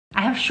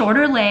have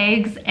shorter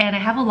legs and I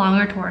have a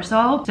longer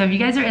torso. So if you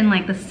guys are in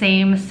like the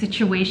same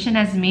situation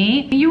as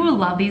me, you will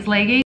love these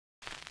leggings.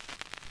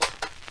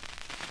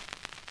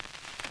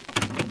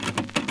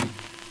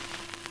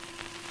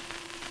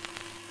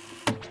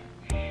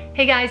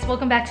 Hey guys,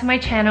 welcome back to my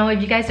channel.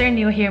 If you guys are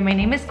new here, my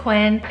name is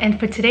Quinn, and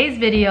for today's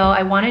video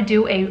I want to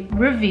do a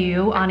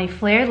review on a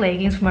flared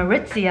leggings from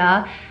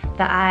ARITZIA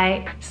that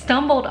I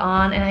stumbled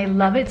on and I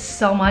love it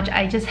so much.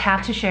 I just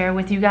have to share it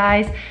with you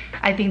guys.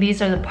 I think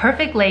these are the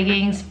perfect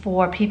leggings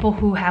for people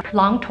who have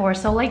long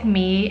torso like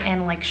me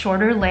and like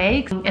shorter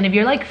legs. And if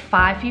you're like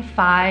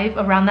 5'5",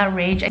 around that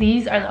range,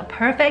 these are the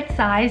perfect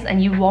size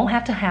and you won't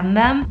have to hem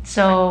them.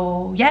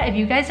 So yeah, if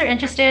you guys are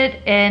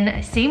interested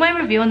in seeing my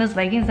review on those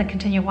leggings, then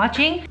continue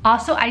watching.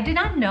 Also, I did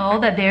not know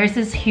that there's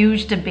this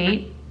huge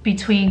debate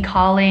between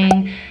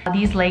calling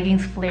these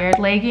leggings flared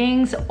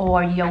leggings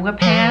or yoga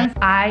pants.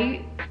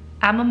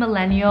 I'm a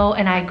millennial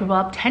and I grew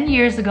up 10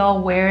 years ago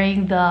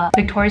wearing the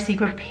Victoria's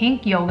Secret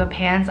pink yoga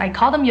pants. I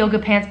called them yoga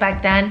pants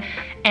back then,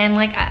 and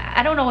like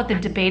I don't know what the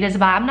debate is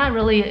about. I'm not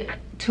really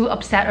too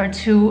upset or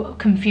too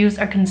confused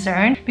or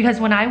concerned, because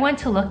when I went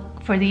to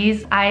look for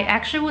these, I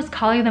actually was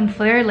calling them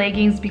flare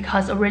leggings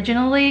because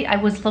originally I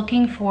was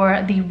looking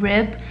for the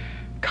rib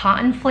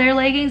cotton flare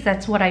leggings.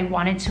 That's what I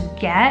wanted to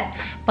get,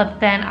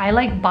 but then I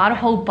like bought a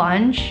whole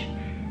bunch.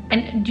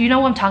 And do you know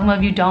what I'm talking about?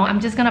 If you don't,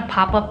 I'm just gonna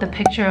pop up the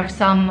picture of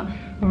some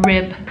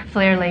rib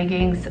flare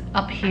leggings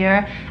up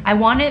here. I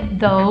wanted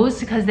those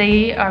because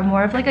they are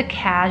more of like a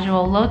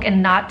casual look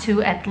and not too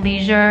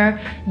athleisure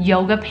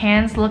yoga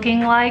pants looking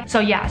like. So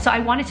yeah, so I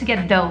wanted to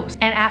get those.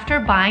 And after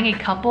buying a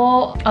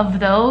couple of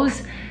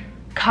those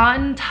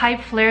cotton type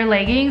flare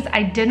leggings,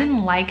 I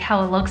didn't like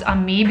how it looks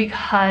on me,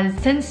 because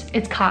since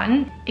it's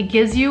cotton, it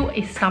gives you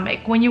a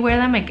stomach. When you wear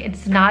them, like,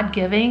 it's not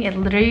giving, it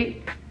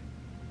literally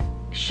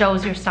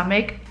shows your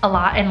stomach a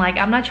lot, and like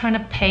I'm not trying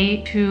to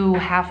pay to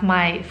have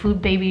my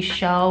food baby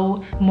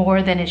show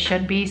more than it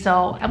should be,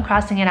 so I'm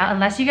crossing it out.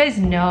 Unless you guys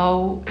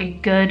know a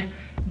good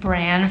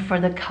brand for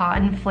the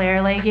cotton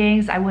flare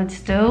leggings, I would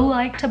still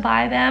like to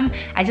buy them.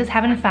 I just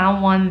haven't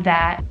found one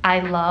that I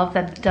love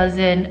that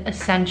doesn't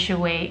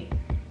accentuate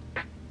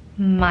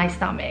my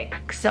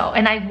stomach. So,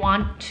 and I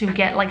want to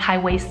get like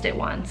high-waisted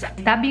ones.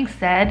 That being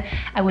said,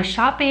 I was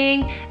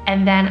shopping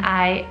and then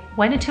I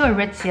went into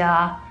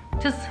ARITZIA,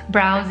 just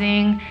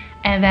browsing,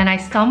 and then I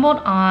stumbled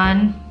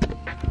on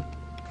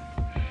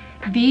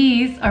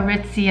these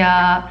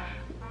ARITZIA,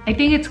 I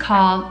think it's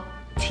called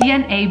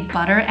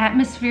Tnabutter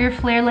atmosphere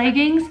flare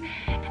leggings,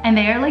 and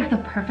they are like the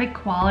perfect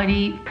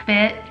quality,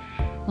 fit,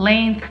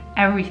 length,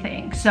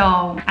 everything.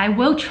 So I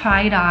will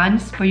try it on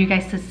for you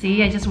guys to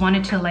see. I just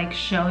wanted to like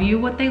show you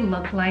what they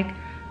look like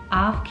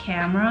off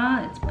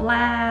camera. It's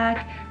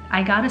black.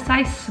 I got a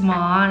size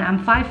small and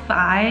I'm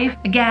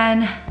 5'5".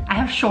 Again, I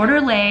have shorter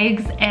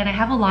legs and I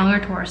have a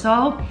longer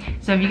torso.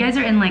 So if you guys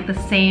are in like the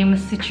same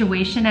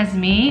situation as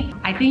me,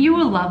 I think you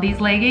will love these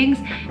leggings,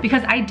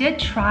 because I did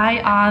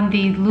try on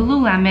the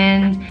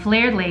Lululemon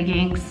flared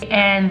leggings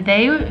and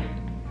they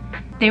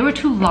were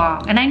too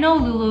long. And I know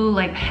Lulu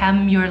like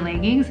hem your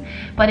leggings,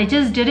 but it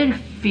just didn't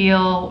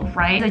feel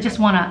right. I just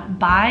wanna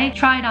buy,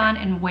 try it on,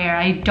 and wear.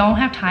 I don't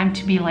have time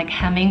to be like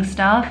hemming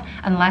stuff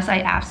unless I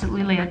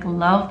absolutely like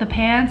love the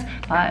pants,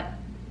 but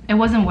it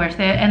wasn't worth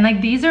it. And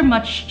like these are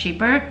much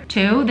cheaper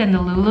too than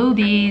the Lulu.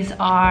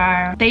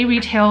 They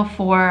retail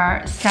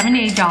for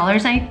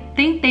 $78. I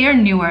think they are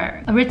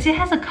newer. ARITZIA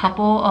has a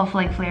couple of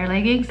like flare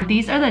leggings.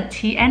 These are the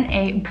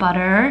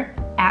Tnabutter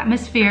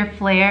atmosphere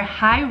flare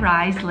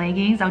high-rise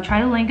leggings. I'll try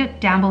to link it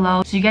down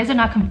below so you guys are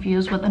not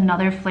confused with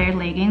another flared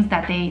leggings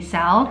that they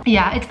sell.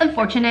 Yeah, it's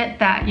unfortunate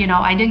that, you know,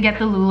 I didn't get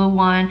the Lulu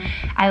one.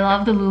 I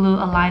love the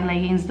Lulu Align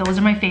leggings. Those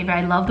are my favorite.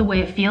 I love the way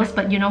it feels,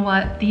 but you know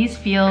what? These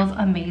feels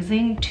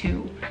amazing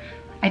too.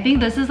 I think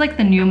this is like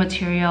the new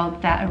material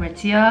that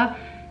ARITZIA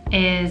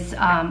is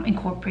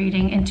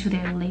incorporating into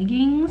their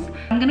leggings.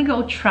 I'm gonna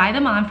go try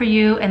them on for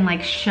you and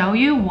like show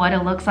you what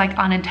it looks like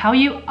on and tell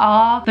you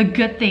all the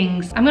good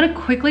things. I'm gonna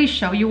quickly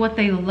show you what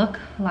they look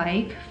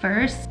like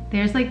first.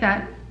 There's like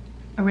that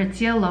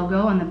ARITZIA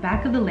logo on the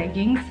back of the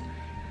leggings.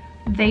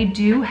 They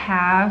do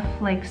have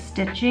like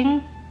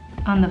stitching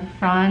on the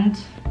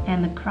front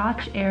and the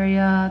crotch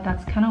area.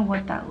 That's kind of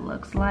what that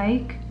looks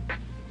like.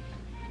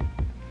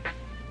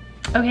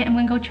 Okay, I'm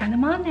gonna go try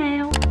them on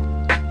now.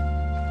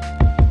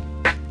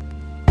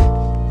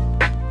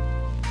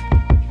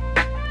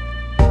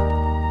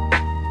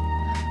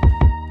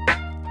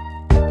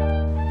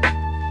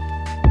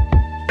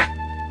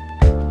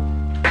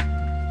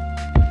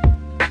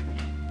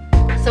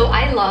 So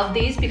I love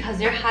these because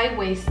they're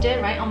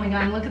high-waisted, right? Oh my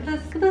god, look at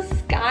this, look at the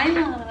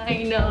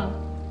skyline.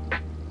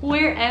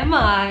 Where am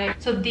I?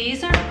 So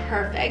these are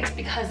perfect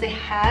because it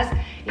has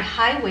a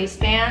high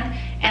waistband,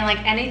 and like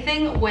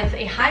anything with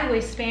a high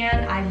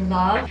waistband I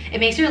love. It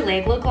makes your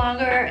leg look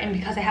longer, and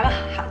because I have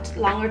a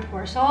longer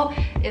torso,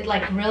 it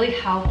like really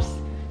helps,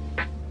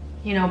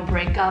 you know,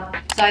 break up.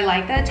 So I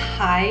like that it's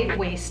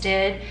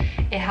high-waisted.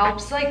 It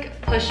helps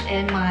like push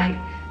in my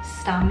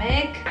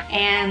stomach,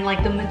 and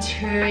like the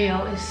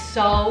material is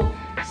so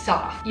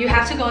soft. You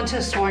have to go into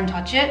a store and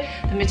touch it.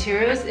 The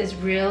materials is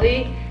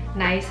really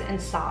nice and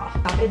soft.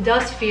 It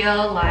does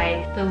feel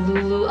like the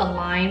Lulu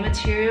Align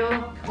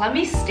material. Let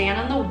me stand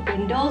on the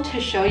window to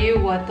show you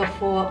what the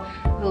full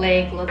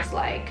leg looks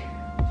like.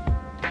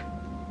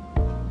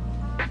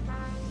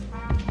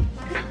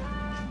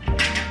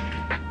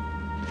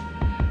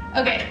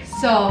 Okay,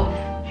 so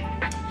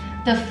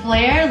the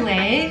flare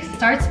leg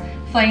starts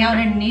flaying out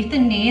underneath the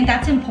knee, and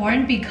that's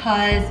important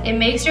because it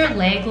makes your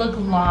leg look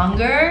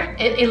longer.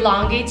 It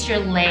elongates your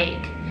leg.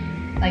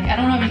 Like, I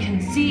don't know if you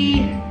can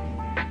see.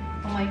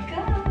 Oh my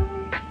god.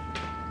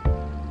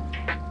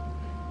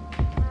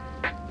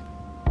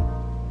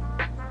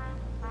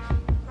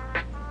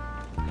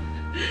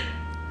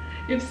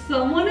 If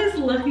someone is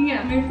looking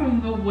at me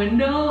from the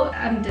window,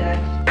 I'm dead.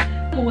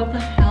 What the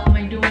hell am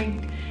I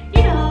doing?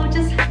 You know,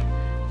 just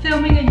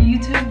filming a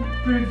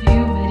YouTube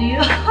review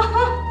video.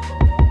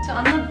 So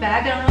on the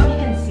back, I don't know if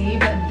you can see,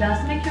 but it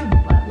does make your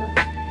butt look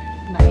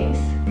nice.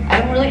 I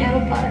don't really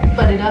have a butt,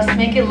 but it does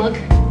make it look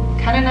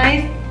kind of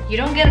nice. You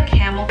don't get a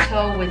camel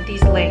toe with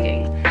these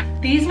leggings.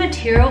 These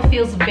material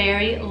feels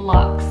very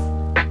luxe.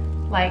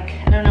 Like,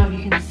 I don't know if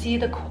you can see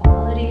the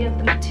quality of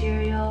the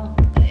material.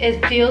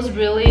 It feels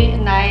really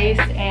nice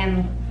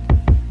and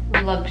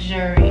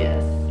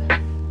luxurious.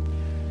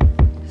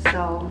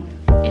 So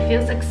it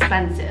feels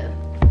expensive.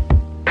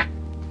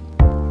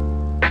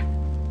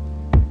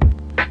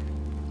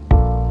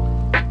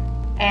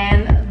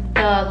 And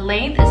the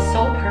length is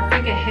so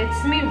perfect, it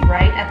hits me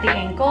right at the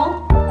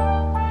ankle.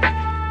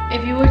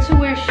 If you were to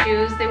wear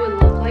shoes, they would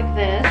look like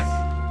this.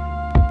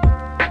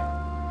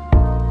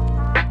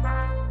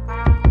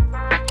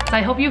 So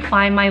I hope you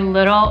find my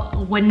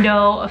little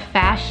window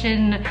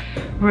fashion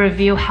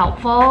review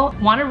helpful.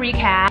 Want to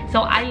recap.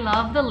 So I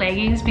love the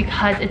leggings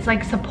because it's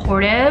like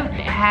supportive.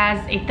 It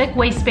has a thick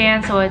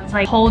waistband, so it's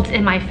like holds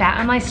in my fat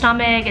on my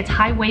stomach. It's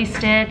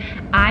high-waisted.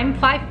 I'm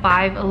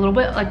 5'5", a little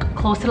bit like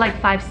close to like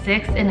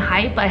 5'6" in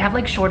height, but I have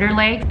like shorter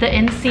legs. The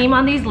inseam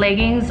on these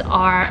leggings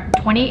are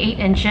 28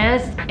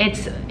 inches.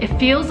 It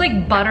feels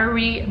like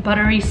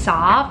buttery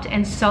soft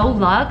and so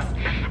luxe.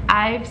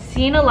 I've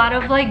seen a lot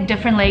of like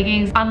different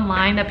leggings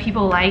online that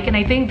people like, and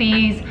I think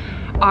these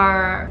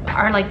are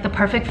like the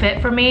perfect fit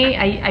for me.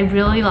 I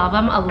really love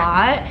them a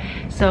lot.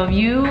 So if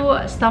you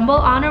stumble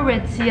on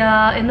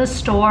ARITZIA in the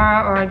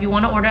store, or if you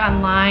want to order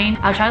online,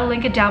 I'll try to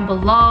link it down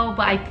below,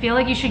 but I feel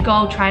like you should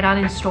go try it on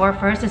in store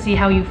first to see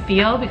how you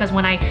feel, because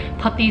when I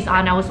put these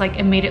on, I was like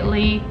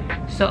immediately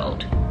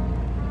sold.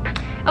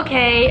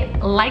 Okay,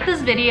 like this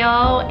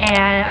video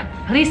and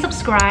please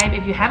subscribe.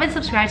 If you haven't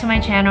subscribed to my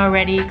channel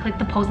already, click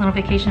the post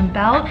notification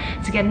bell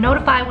to get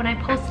notified when I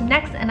post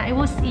next, and I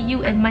will see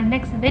you in my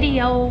next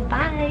video.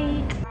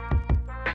 Bye.